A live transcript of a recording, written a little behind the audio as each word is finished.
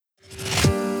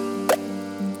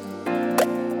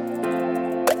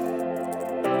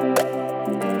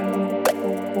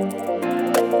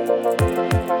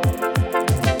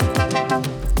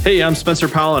Hey, I'm Spencer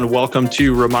Powell, and welcome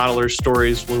to Remodeler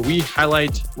Stories, where we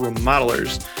highlight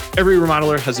remodelers. Every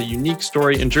remodeler has a unique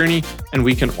story and journey, and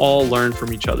we can all learn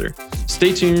from each other.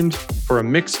 Stay tuned for a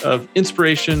mix of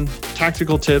inspiration,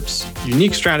 tactical tips,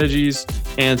 unique strategies,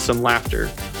 and some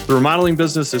laughter. The remodeling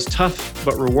business is tough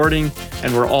but rewarding,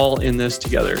 and we're all in this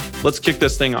together. Let's kick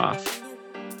this thing off.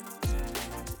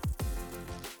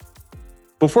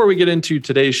 Before we get into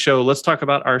today's show, let's talk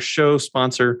about our show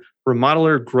sponsor,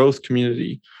 Remodeler Growth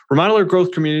Community. Remodeler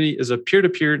Growth Community is a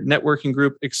peer-to-peer networking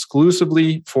group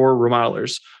exclusively for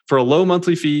remodelers. For a low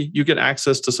monthly fee, you get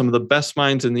access to some of the best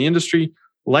minds in the industry,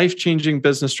 life-changing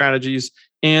business strategies,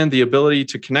 and the ability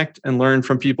to connect and learn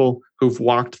from people who've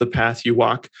walked the path you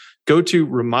walk. Go to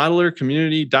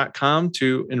remodelercommunity.com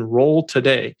to enroll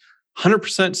today.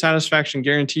 100% satisfaction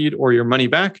guaranteed or your money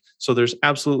back, so there's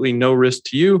absolutely no risk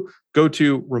to you. Go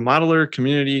to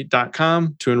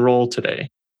remodelercommunity.com to enroll today.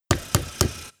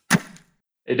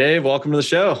 Hey, Dave, welcome to the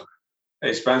show.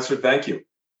 Hey, Spencer, thank you.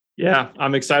 Yeah,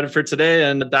 I'm excited for today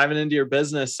and diving into your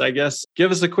business. I guess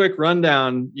give us a quick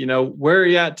rundown, where are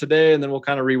you at today? And then we'll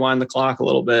kind of rewind the clock a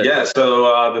little bit. Yeah,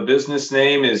 so the business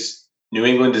name is New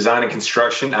England Design and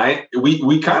Construction.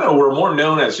 We kind of were more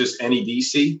known as just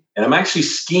NEDC, and I'm actually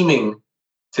scheming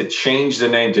to change the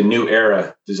name to New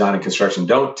Era Design and Construction.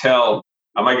 Don't tell,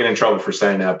 I might get in trouble for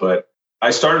saying that, but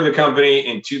I started the company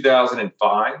in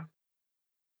 2005.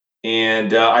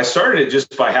 And I started it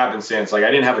just by happenstance. Like I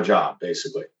didn't have a job,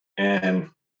 basically. And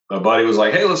my buddy was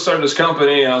like, hey, let's start this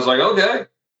company. And I was like, okay. A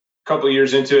couple of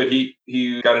years into it,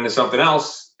 he got into something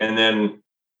else. And then,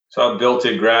 so I built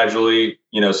it gradually.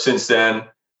 Since then,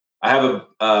 I have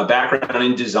a background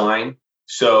in design.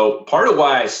 So part of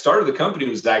why I started the company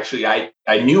was actually I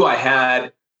knew I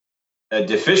had a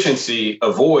deficiency,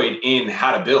 a void in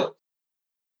how to build.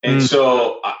 And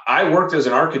so I worked as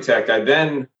an architect. I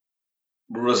then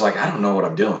was like, I don't know what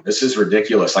I'm doing. This is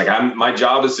ridiculous. Like my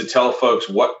job is to tell folks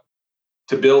what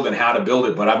to build and how to build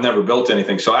it, but I've never built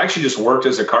anything. So I actually just worked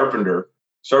as a carpenter,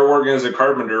 started working as a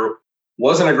carpenter,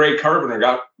 wasn't a great carpenter,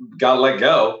 got let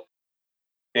go.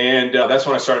 And that's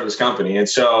when I started this company. And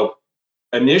so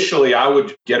initially I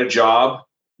would get a job,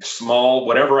 small,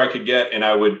 whatever I could get. And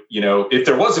I would, if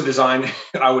there was a design,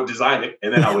 I would design it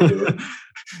and then I would do it.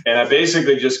 And I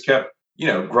basically just kept,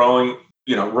 growing,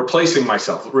 replacing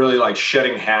myself, really like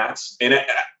shedding hats. And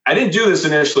I didn't do this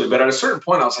initially, but at a certain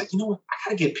point I was like, what? I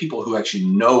got to get people who actually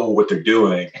know what they're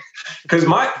doing. Because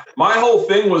my whole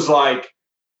thing was like,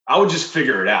 I would just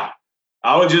figure it out.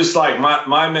 I would just like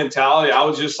my mentality, I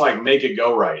would just like make it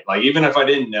go right. Like, even if I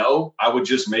didn't know, I would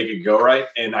just make it go right.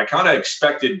 And I kind of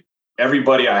expected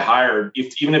everybody I hired,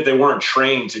 even if they weren't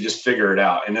trained, to just figure it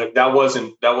out. And that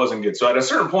wasn't good. So at a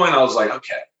certain point I was like,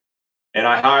 okay. And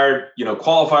I hired,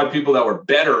 qualified people that were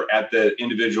better at the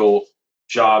individual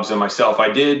jobs than myself. I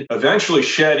did eventually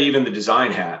shed even the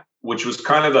design hat, which was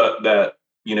kind of the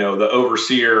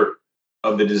overseer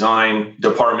of the design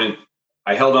department.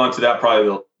 I held on to that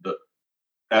probably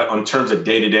in terms of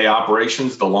day-to-day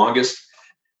operations, the longest.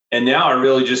 And now I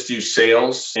really just do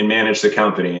sales and manage the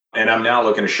company. And I'm now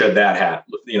looking to shed that hat,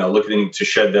 looking to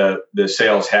shed the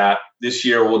sales hat. This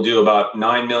year we'll do about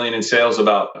 9 million in sales,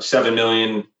 about 7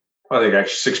 million. I think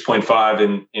actually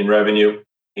 6.5 in revenue,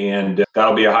 and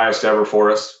that'll be a highest ever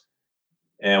for us.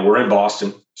 And we're in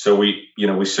Boston, so we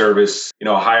service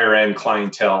a higher end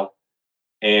clientele,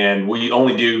 and we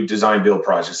only do design build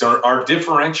projects. So our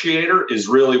differentiator is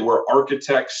really we're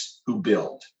architects who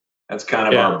build. That's kind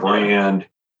of our brand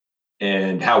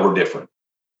and how we're different.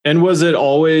 And was it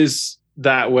always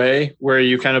that way where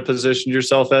you kind of positioned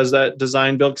yourself as that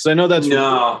design build? Because I know that's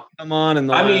come on in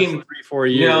the last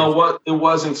 3-4 years. It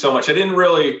wasn't so much. I didn't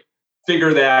really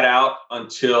figure that out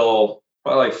until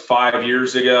probably like 5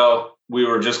 years ago. We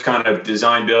were just kind of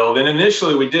design build. And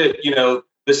initially we did,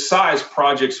 the size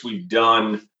projects we've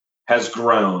done has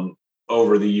grown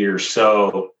over the years.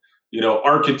 So,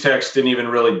 architects didn't even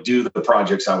really do the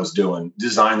projects I was doing,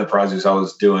 design the projects I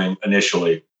was doing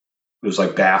initially. It was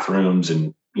like bathrooms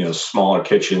and smaller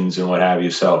kitchens and what have you.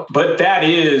 So, but that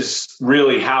is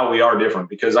really how we are different,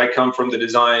 because I come from the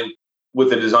design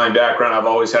background. I've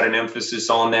always had an emphasis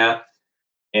on that.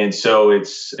 And so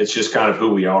it's just kind of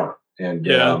who we are. And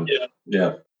yeah.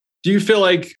 Do you feel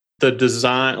like the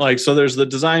design, so there's the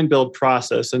design build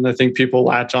process, and I think people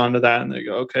latch onto that and they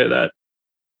go, okay, that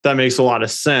makes a lot of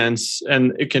sense.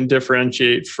 And it can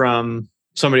differentiate from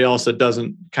somebody else that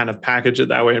doesn't kind of package it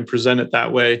that way and present it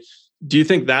that way. Do you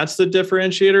think that's the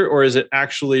differentiator, or is it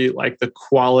actually like the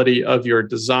quality of your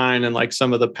design and like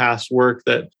some of the past work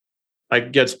that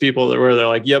like gets people where they're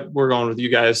like, yep, we're going with you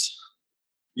guys?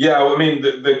 Yeah. I mean,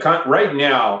 right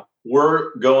now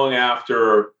we're going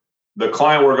after the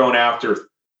client we're going after,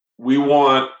 we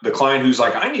want the client who's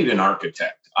like, I need an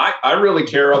architect. I really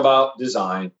care about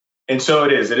design. And so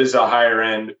it is a higher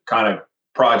end kind of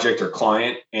project or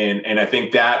client. And I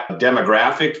think that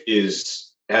demographic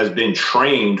has been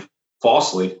trained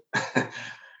falsely.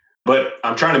 But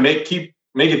I'm trying to make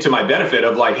it to my benefit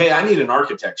of like, hey, I need an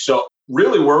architect. So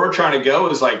really where we're trying to go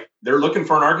is like, they're looking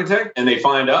for an architect and they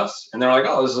find us and they're like,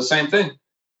 oh, this is the same thing.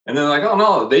 And then they're like, oh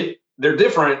no, they're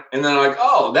different. And then they're like,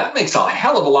 oh, that makes a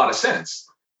hell of a lot of sense.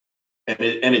 And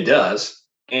it does.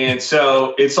 And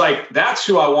so it's like, that's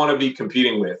who I want to be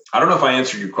competing with. I don't know if I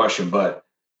answered your question, but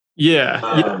yeah.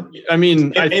 I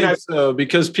mean, I think so,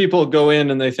 because people go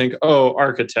in and they think, oh,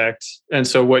 architect. And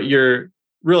so what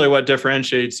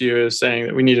differentiates you is saying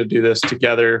that we need to do this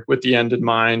together with the end in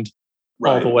mind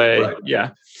all the way. Right.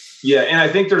 Yeah. Yeah. And I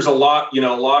think there's a lot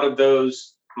of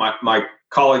those, my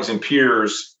colleagues and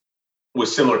peers with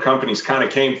similar companies kind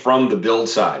of came from the build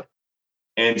side.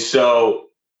 And so,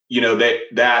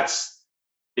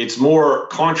 it's more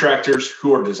contractors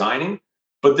who are designing,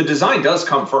 but the design does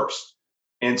come first.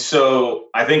 And so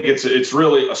I think it's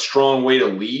really a strong way to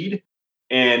lead.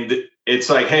 And it's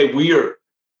like, hey,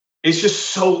 it's just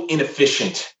so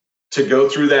inefficient to go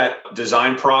through that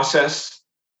design process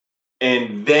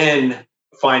and then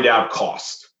find out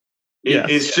cost.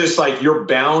 It's just like you're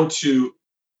bound to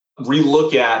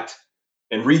relook at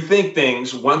and rethink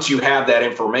things once you have that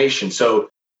information. So,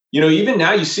 even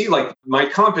now you see like my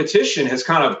competition has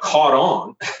kind of caught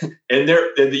on and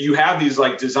you have these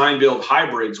like design build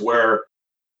hybrids where,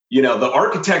 the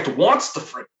architect wants the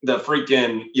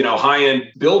freaking,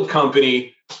 high-end build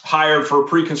company hired for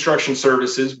pre-construction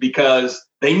services because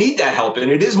they need that help and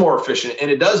it is more efficient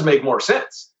and it does make more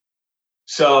sense.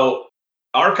 So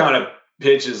our kind of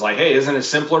pitch is like, hey, isn't it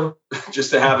simpler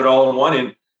just to have it all in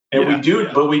one? And we do,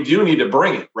 but we do need to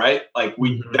bring it, right? Like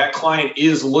that client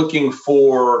is looking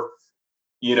for,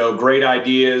 great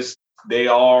ideas. They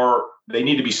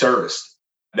need to be serviced.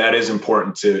 That is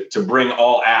important to bring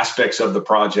all aspects of the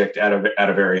project at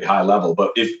a very high level.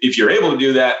 But if you're able to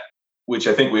do that, which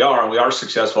I think we are, and we are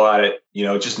successful at it,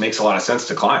 it just makes a lot of sense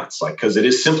to clients, like, because it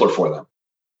is simpler for them.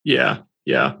 Yeah.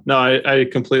 Yeah. No, I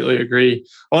completely agree.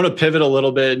 I want to pivot a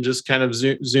little bit and just kind of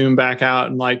zoom back out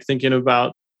and like thinking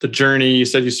about the journey. You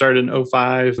said you started in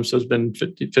 2005, so it's been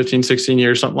 15, 16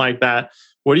 years, something like that.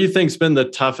 What do you think's been the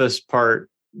toughest part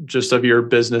just of your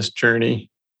business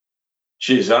journey?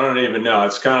 Geez, I don't even know.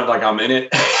 It's kind of like I'm in it.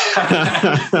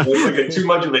 It's like too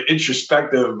much of an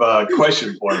introspective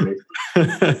question for me.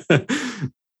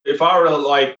 If I were to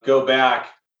like go back,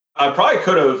 I probably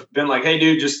could have been like, hey,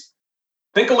 dude, just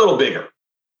think a little bigger.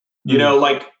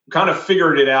 Like kind of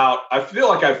figured it out. I feel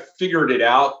like I figured it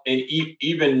out. And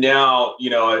even now,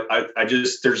 I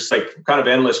just, there's like kind of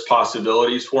endless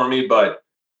possibilities for me. But,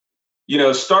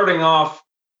 starting off,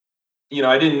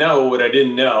 I didn't know what I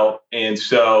didn't know. And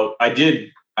so I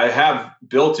have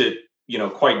built it,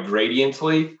 quite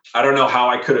gradiently. I don't know how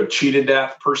I could have cheated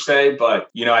that per se, but,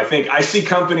 I think I see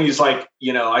companies like,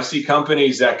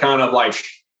 that kind of like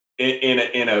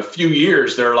in a few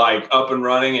years, they're like up and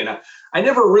running. And I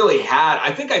never really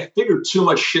I think I figured too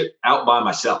much shit out by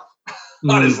myself,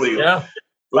 honestly. Yeah.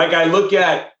 Like I look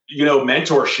at,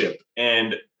 mentorship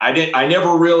and I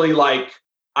never really like,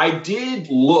 I did,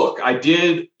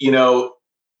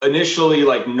 initially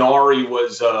like Nari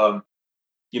was,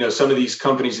 some of these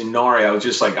companies in Nari, I was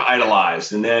just like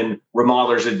idolized. And then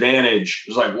Remodeler's Advantage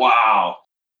was like, wow.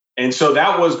 And so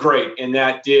that was great. And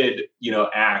that did,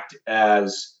 act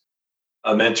as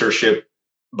a mentorship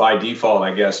by default,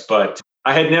 I guess. But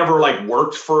I had never like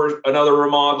worked for another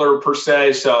remodeler per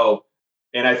se. So,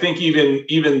 and I think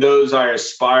even those I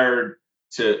aspired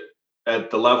to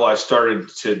at the level I started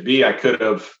to be, I could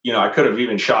have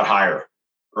even shot higher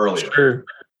earlier. Sure.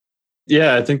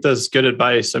 Yeah, I think that's good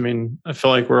advice. I mean, I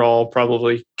feel like we're all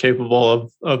probably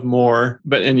capable of more,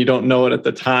 and you don't know it at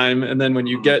the time. And then when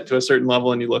you get to a certain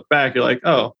level and you look back, you're like,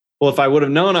 oh, well, if I would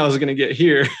have known I was going to get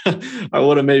here, I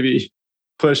would have maybe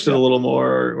pushed it a little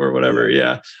more or whatever.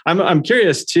 Yeah. I'm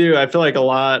curious too. I feel like a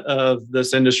lot of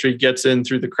this industry gets in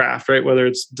through the craft, right? Whether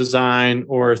it's design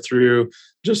or through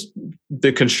just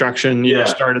the construction,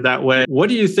 started that way. What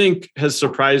do you think has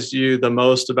surprised you the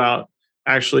most about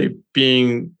actually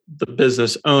being the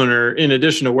business owner, in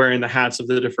addition to wearing the hats of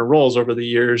the different roles over the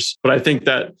years? But I think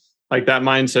that like that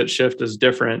mindset shift is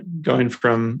different, going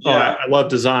from, I love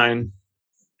design,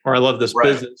 or I love this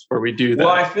business where we do that.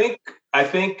 Well, I think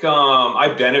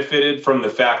I benefited from the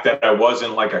fact that I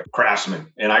wasn't like a craftsman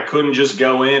and I couldn't just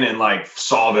go in and like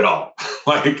solve it all.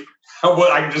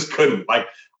 I just couldn't. Like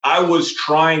I was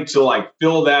trying to like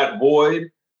fill that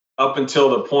void up until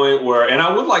the point where, and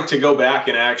I would like to go back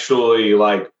and actually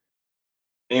like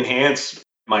enhance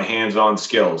my hands-on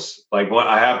skills. Like when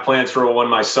I have plans for when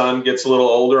my son gets a little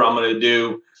older, I'm going to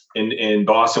do in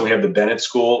Boston, we have the Bennett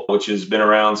School, which has been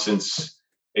around since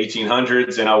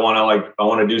 1800s. And I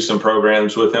want to do some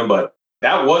programs with him, but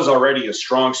that was already a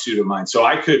strong suit of mine. So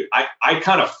I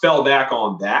kind of fell back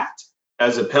on that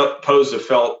as opposed to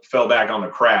fell back on the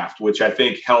craft, which I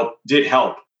think did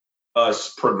help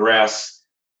us progress.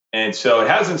 And so it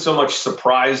hasn't so much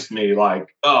surprised me like,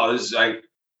 oh, this is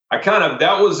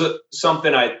that was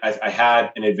something I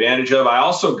had an advantage of. I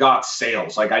also got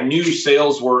sales. Like I knew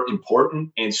sales were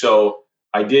important. And so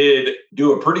I did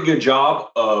do a pretty good job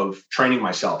of training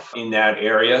myself in that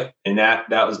area. And that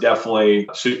was definitely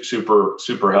super,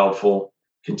 super helpful.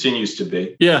 Continues to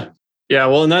be. Yeah. Yeah.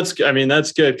 Well, and that's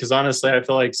good. Cause honestly, I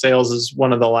feel like sales is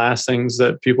one of the last things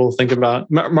that people think about.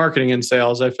 Marketing and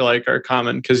sales, I feel like are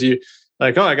common because you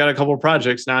like, oh, I got a couple of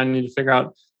projects. Now I need to figure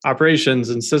out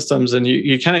operations and systems. And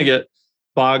you kind of get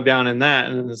bogged down in that.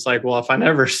 And it's like, well, if I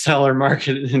never sell or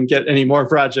market and get any more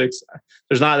projects,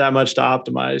 there's not that much to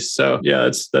optimize. So yeah,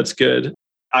 that's good.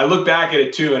 I look back at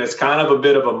it too, and it's kind of a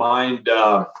bit of a mind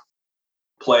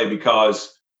play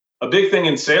because a big thing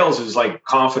in sales is like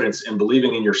confidence and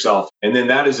believing in yourself. And then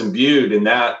that is imbued and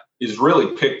that is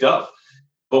really picked up.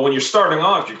 But when you're starting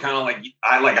off, you're kind of like,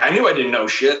 I knew I didn't know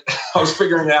shit. I was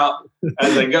figuring it out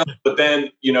as I go. But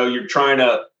then, you're trying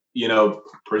to,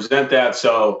 present that.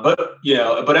 So, but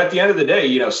at the end of the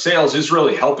day, sales is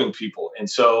really helping people. And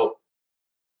so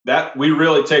that we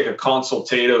really take a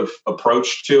consultative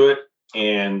approach to it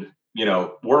and,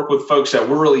 work with folks that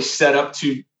we're really set up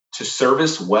to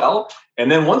service well.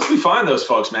 And then once we find those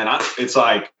folks, man, it's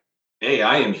like, hey,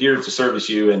 I am here to service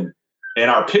you. And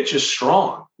our pitch is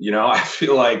strong. I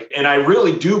feel like, and I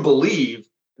really do believe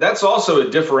that's also a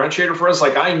differentiator for us.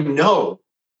 Like, I know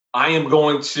I am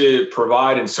going to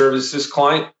provide and service this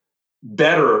client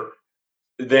better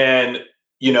than,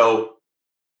 I don't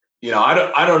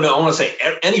know. I want to say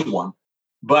anyone,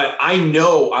 but I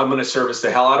know I'm going to service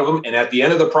the hell out of them. And at the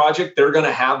end of the project, they're going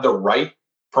to have the right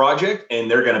project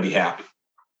and they're going to be happy.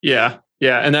 Yeah.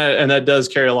 Yeah. And that does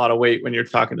carry a lot of weight when you're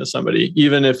talking to somebody,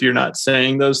 even if you're not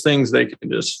saying those things, they can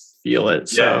just feel it.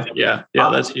 So yeah,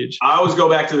 that's huge. I always go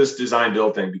back to this design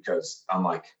build thing because I'm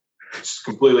like just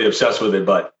completely obsessed with it,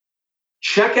 but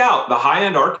check out the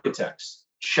high-end architects,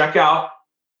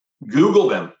 Google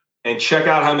them and check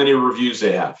out how many reviews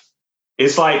they have.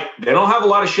 It's like, they don't have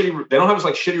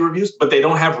shitty reviews, but they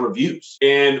don't have reviews.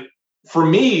 And for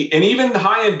me, and even the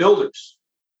high-end builders,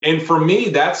 and for me,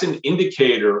 that's an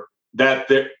indicator that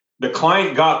the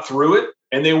client got through it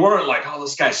and they weren't like, oh,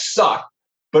 this guy sucked.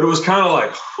 But it was kind of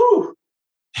like, whew,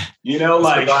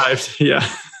 like, survived. Yeah.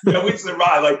 We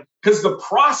survived. Like, because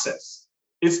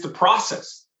it's the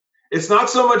process. It's not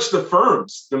so much the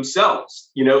firms themselves.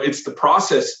 It's the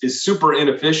process is super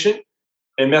inefficient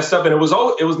and messed up. And it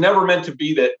was never meant to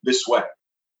be this way.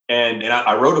 And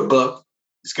I wrote a book.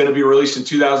 It's going to be released in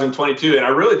 2022. And I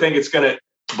really think it's going to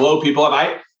blow people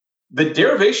up. The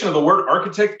derivation of the word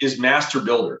architect is master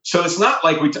builder. So it's not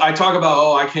like I talk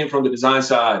about, I came from the design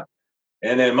side.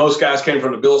 And then most guys came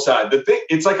from the build side. The thing,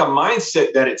 it's like a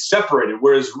mindset that it's separated,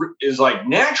 whereas is like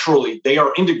naturally they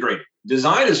are integrated.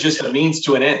 Design is just a means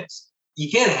to an end.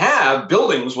 You can't have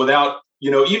buildings without,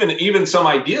 even some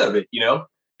idea of it, in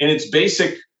its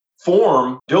basic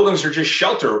form. Buildings are just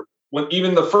shelter. When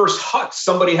even the first huts,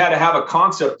 somebody had to have a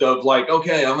concept of like,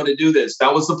 okay, I'm going to do this.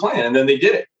 That was the plan. And then they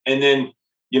did it. And then,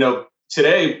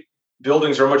 today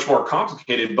buildings are much more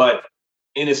complicated, but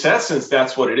in its essence,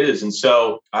 that's what it is. And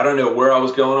so I don't know where I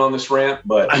was going on this rant,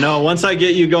 but I know once I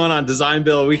get you going on design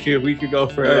build, we could go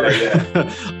forever. Yeah.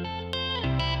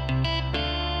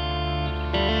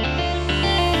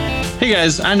 Hey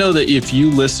guys, I know that if you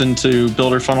listen to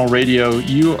Builder Funnel Radio,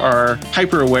 you are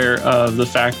hyper aware of the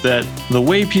fact that the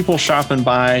way people shop and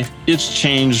buy, it's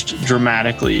changed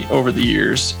dramatically over the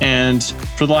years. And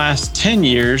for the last 10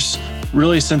 years,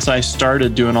 really since I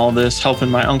started doing all this, helping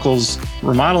my uncle's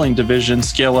remodeling division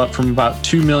scale up from about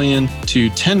 2 million to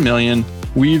 10 million,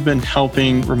 we've been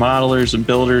helping remodelers and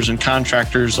builders and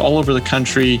contractors all over the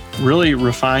country really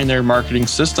refine their marketing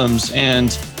systems.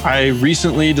 And I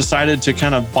recently decided to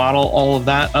kind of bottle all of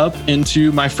that up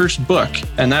into my first book.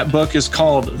 And that book is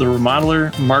called The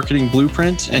Remodeler Marketing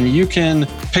Blueprint. And you can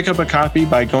pick up a copy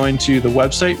by going to the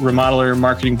website,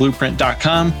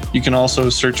 remodelermarketingblueprint.com. You can also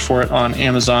search for it on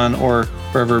Amazon or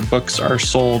wherever books are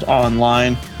sold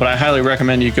online. But I highly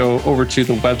recommend you go over to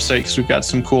the website because we've got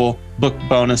some cool book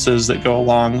bonuses that go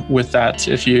along with that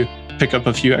if you pick up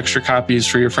a few extra copies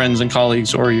for your friends and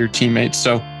colleagues or your teammates.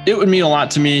 So It would mean a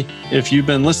lot to me if you've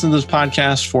been listening to this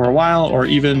podcast for a while, or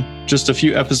even just a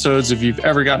few episodes. If you've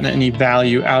ever gotten any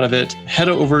value out of it, head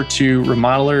over to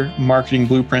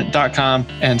remodelermarketingblueprint.com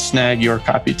and snag your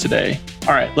copy today.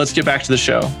 All right, let's get back to the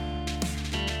show.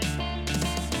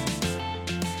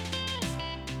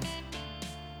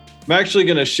 I'm actually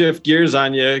going to shift gears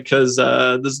on you because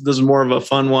this is more of a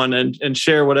fun one, and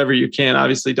share whatever you can.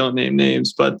 Obviously, don't name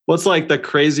names, but what's like the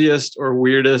craziest or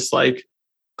weirdest like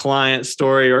client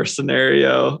story or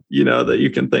scenario, that you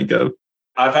can think of?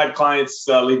 I've had clients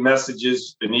leave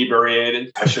messages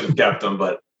inebriated. I should have kept them,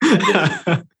 but I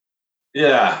didn't.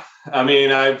 Yeah. I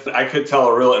mean, I could tell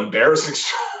a real embarrassing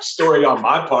story on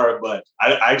my part, but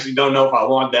I actually don't know if I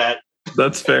want that.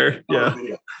 That's fair. Yeah.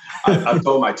 I've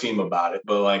told my team about it,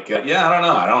 but I don't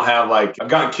know. I don't have I've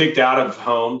gotten kicked out of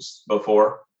homes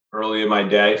before early in my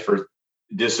day for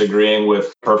disagreeing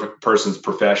with perfect person's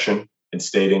profession and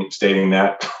stating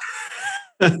that.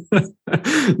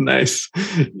 Nice.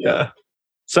 Yeah.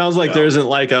 Sounds like there isn't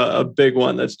like a big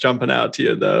one that's jumping out to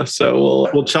you though. So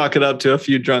we'll chalk it up to a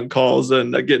few drunk calls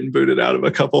and getting booted out of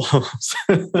a couple homes.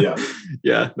 Yeah.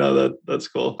 Yeah. No, that's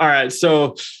cool. All right.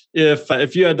 So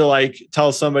if you had to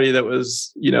tell somebody that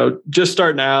was, just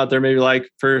starting out, they're maybe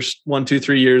first 1, 2,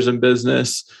 3 years in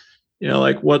business,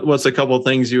 what's a couple of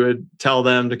things you would tell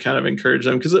them to kind of encourage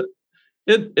them? Because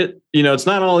it's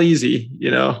not all easy,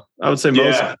 I would say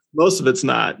most of it's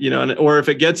not, or if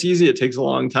it gets easy, it takes a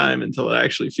long time until it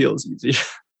actually feels easy.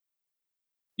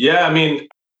 Yeah. I mean,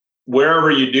 wherever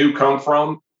you do come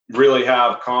from, really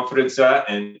have confidence at,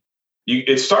 and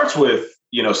it starts with,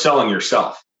 selling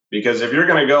yourself, because if you're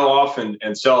going to go off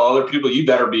and sell other people, you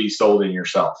better be sold in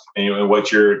yourself and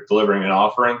what you're delivering and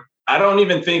offering. I don't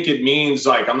even think it means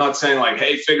I'm not saying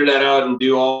hey, figure that out and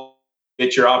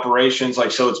get your operations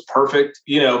so it's perfect,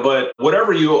 but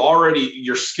whatever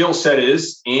your skill set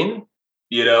is in,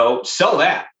 sell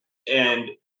that. And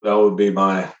that would be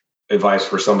my advice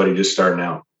for somebody just starting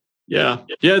out. Yeah.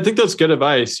 Yeah. I think that's good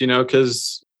advice,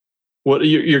 because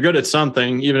you're good at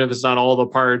something, even if it's not all the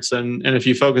parts. And if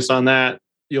you focus on that,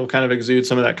 you'll kind of exude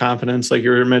some of that confidence like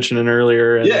you were mentioning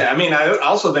earlier. Yeah. I mean, I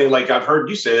also think I've heard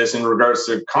you say this in regards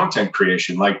to content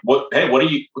creation. What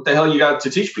the hell you got to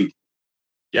teach people?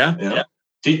 Yeah.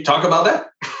 Talk about that.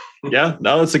 Yeah,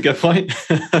 no, that's a good point.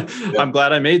 I'm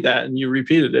glad I made that and you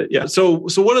repeated it. Yeah. So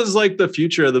what does the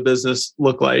future of the business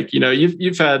look like?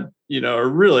 You've had, a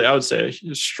really, I would say,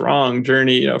 a strong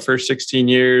journey, for 16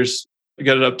 years,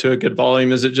 get it up to a good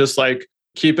volume. Is it just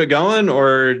keep it going,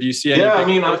 or do you see anything? Yeah, I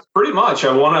mean, pretty much.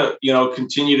 I want to,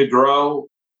 continue to grow,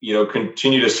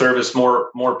 continue to service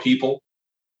more people.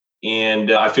 And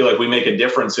I feel like we make a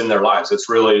difference in their lives. It's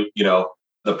really,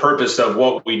 the purpose of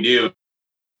what we do,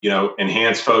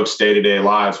 enhance folks' day-to-day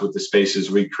lives with the spaces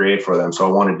we create for them. So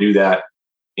I want to do that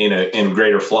in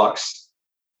greater flux.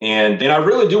 And I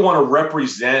really do want to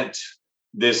represent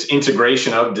this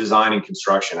integration of design and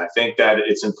construction. I think that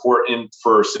it's important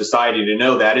for society to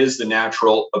know that is the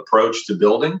natural approach to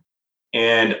building.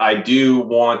 And I do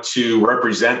want to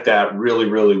represent that really,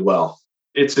 really well.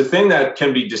 It's a thing that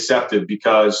can be deceptive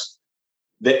because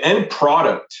the end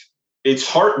product, it's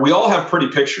hard. We all have pretty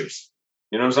pictures.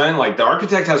 You know what I'm saying? The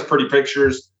architect has pretty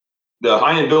pictures. The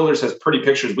high-end builders has pretty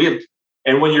pictures.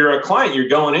 And when you're a client, you're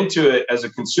going into it as a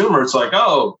consumer. It's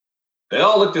oh, they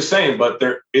all look the same, but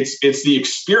it's the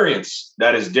experience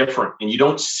that is different. And you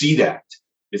don't see that.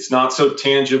 It's not so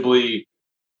tangibly,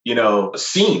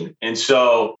 seen. And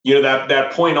so,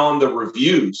 that point on the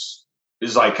reviews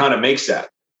is kind of makes that.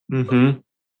 Mm-hmm.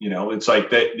 It's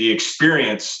that the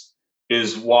experience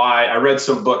is why I read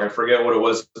some book. I forget what it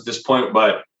was at this point,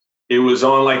 but it was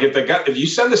on if you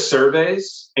send the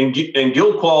surveys and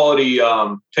Guild Quality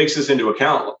takes this into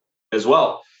account as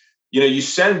well. You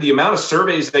send the amount of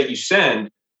surveys that you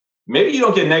send, maybe you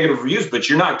don't get negative reviews, but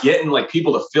you're not getting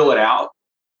people to fill it out.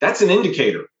 That's an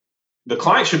indicator. The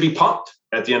client should be pumped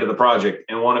at the end of the project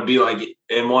and want to be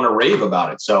and want to rave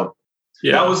about it. So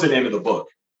that was the name of the book.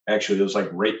 Actually, it was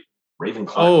Raving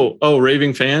Client. Oh,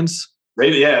 Raving Fans.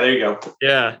 Yeah, there you go.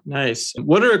 Yeah, nice.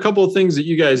 What are a couple of things that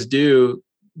you guys do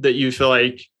that you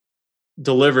feel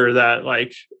deliver that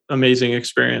amazing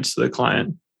experience to the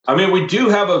client? I mean, we do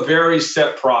have a very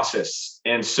set process.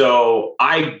 And so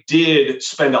I did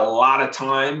spend a lot of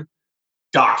time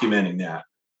documenting that.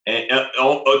 And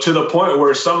to the point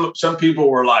where some people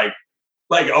were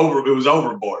it was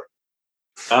overboard.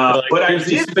 But I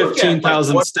did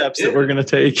 15,000 steps that we're going to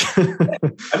take.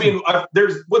 I mean,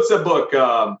 what's that book?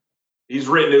 He's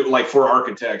written it for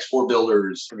architects, for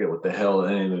builders. I forget what the hell the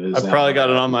name of it is. I've probably got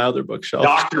it on my other bookshelf.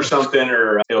 Doctor something,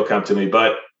 or it'll come to me.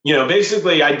 But,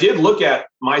 basically I did look at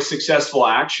my successful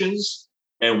actions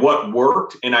and what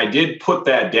worked. And I did put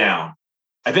that down.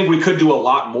 I think we could do a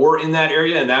lot more in that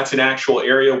area. And that's an actual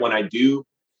area when I do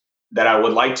that I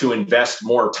would like to invest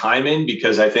more time in,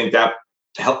 because I think that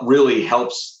really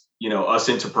helps, us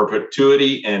into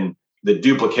perpetuity and the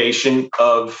duplication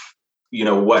of,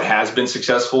 what has been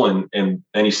successful and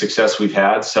any success we've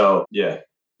had. So, yeah.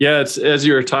 Yeah, it's as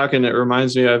you were talking, it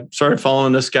reminds me, I started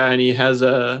following this guy and he has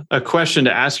a question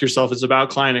to ask yourself. It's about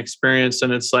client experience.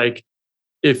 And it's like,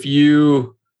 if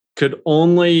you could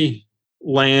only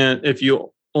if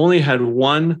you only had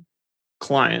one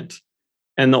client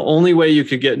and the only way you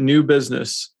could get new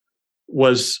business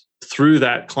was through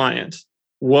that client,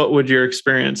 what would your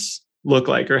experience look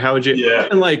like? Or how would you,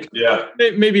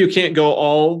 maybe you can't go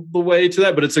all the way to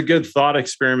that, but it's a good thought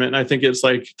experiment. And I think it's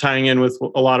like tying in with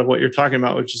a lot of what you're talking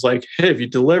about, which is like, hey, if you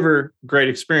deliver great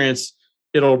experience,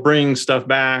 it'll bring stuff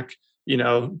back,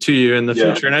 to you in the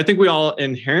future. And I think we all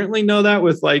inherently know that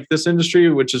with like this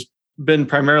industry, which has been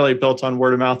primarily built on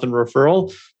word of mouth and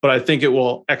referral, but I think it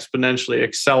will exponentially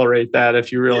accelerate that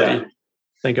if you really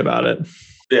think about it.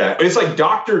 Yeah, it's like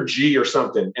Dr. G or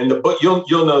something. And the book, you'll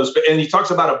know this, and he talks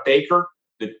about a baker.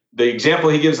 The example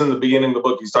he gives in the beginning of the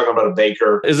book, he's talking about a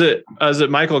baker. Is it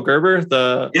Michael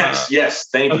Gerber? Yes.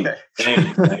 Thank you.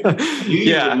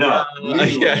 You know.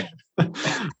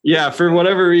 Yeah, for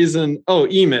whatever reason. Oh,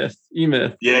 E-Myth.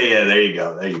 Yeah, there you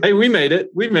go. Hey, we made it.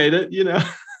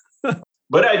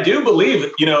 But I do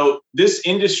believe, this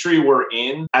industry we're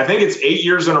in, I think it's 8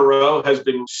 years in a row has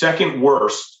been second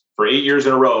worst for 8 years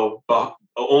in a row,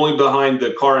 only behind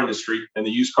the car industry and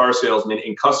the used car salesman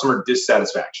in customer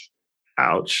dissatisfaction.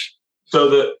 Ouch.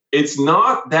 So it's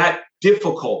not that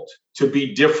difficult to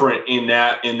be different in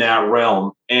that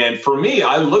realm. And for me,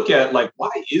 I look at like, why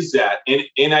is that?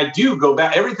 And I do go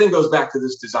back, everything goes back to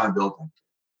this design build thing.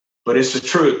 But it's the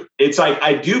truth. It's like,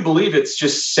 I do believe it's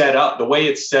just set up, the way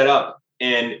it's set up.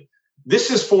 And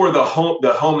this is for the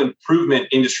home improvement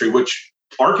industry, which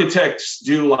architects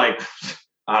do like,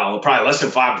 I don't know, probably less than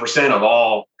 5% of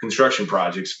all construction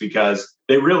projects because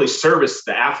they really service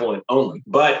the affluent only.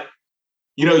 But,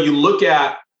 you look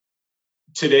at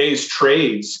today's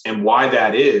trades and why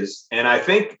that is. And I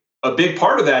think a big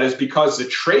part of that is because the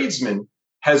tradesman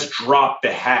has dropped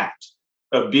the hat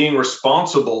of being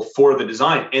responsible for the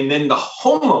design. And then the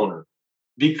homeowner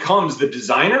becomes the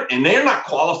designer and they're not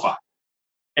qualified.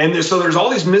 And so there's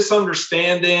all these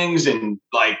misunderstandings and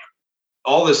like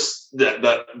all this,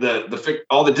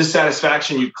 all the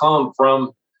dissatisfaction you come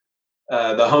from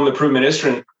the home improvement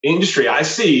industry. I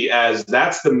see as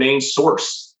that's the main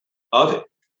source of it.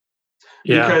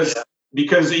 Yeah.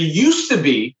 Because it used to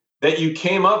be that you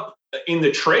came up in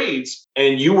the trades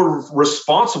and you were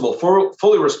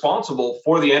fully responsible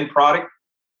for the end product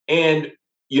and,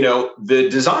 the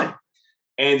design.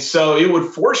 And so it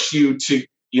would force you to,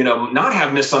 not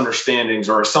have misunderstandings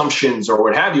or assumptions or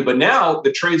what have you. But now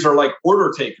the trades are like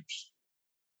order takers,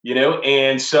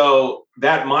 and so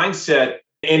that mindset,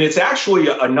 and it's actually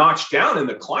a notch down in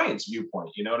the client's viewpoint,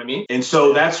 you know what I mean? And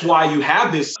so that's why you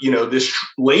have this, this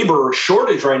labor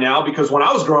shortage right now, because when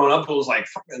I was growing up, it was like,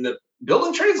 fucking the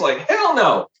building trades, like, hell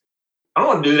no, I don't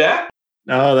want to do that.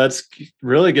 No, that's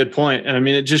really good point. And I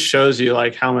mean, it just shows you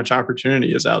like how much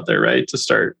opportunity is out there, right? To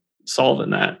start solving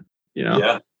that,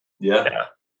 Yeah.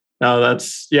 No,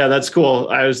 that's cool.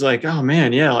 I was like, oh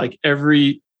man, yeah, like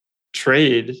every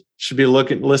trade should be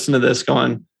listen to this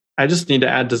going, I just need to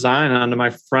add design onto my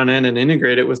front end and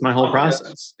integrate it with my whole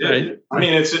process. Yeah. Right? I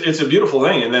mean, it's a beautiful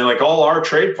thing. And then like all our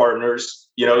trade partners,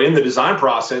 in the design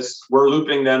process, we're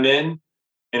looping them in,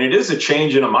 and it is a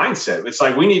change in a mindset. It's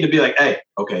like, we need to be like, hey,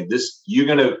 okay, you're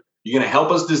going to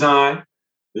help us design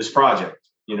this project.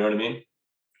 You know what I mean?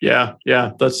 Yeah.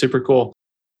 That's super cool.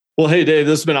 Well, hey, Dave,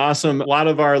 this has been awesome. A lot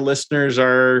of our listeners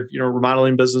are,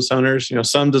 remodeling business owners,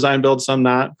 some design build, some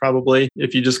not, probably.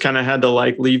 If you just kind of had to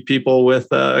like leave people with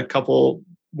a couple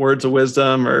words of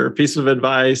wisdom or piece of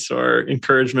advice or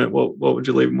encouragement, what would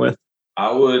you leave them with?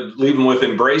 I would leave them with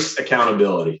embrace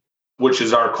accountability, which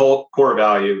is our core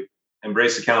value.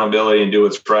 Embrace accountability and do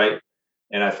what's right.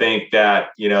 And I think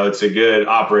that, it's a good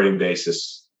operating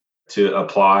basis to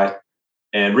apply,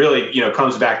 and really,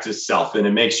 comes back to self, and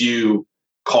it makes you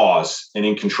cause and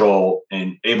in control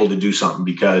and able to do something,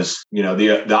 because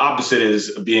the opposite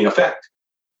is being effect,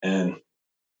 and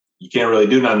you can't really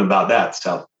do nothing about that.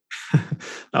 So no,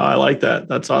 I like that.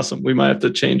 That's awesome. We might have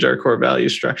to change our core value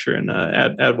structure and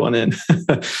add one in.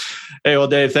 Hey, well,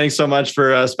 Dave, thanks so much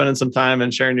for spending some time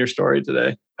and sharing your story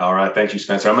today. All right, thank you,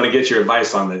 Spencer. I'm going to get your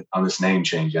advice on this name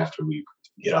change after we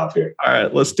get off here. All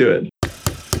right, let's do it.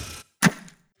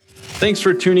 Thanks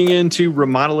for tuning in to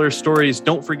Remodeler Stories.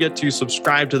 Don't forget to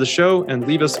subscribe to the show and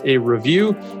leave us a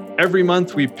review. Every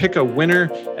month, we pick a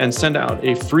winner and send out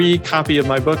a free copy of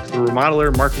my book, The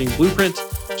Remodeler Marketing Blueprint.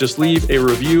 Just leave a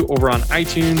review over on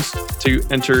iTunes to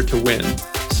enter to win.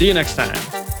 See you next time.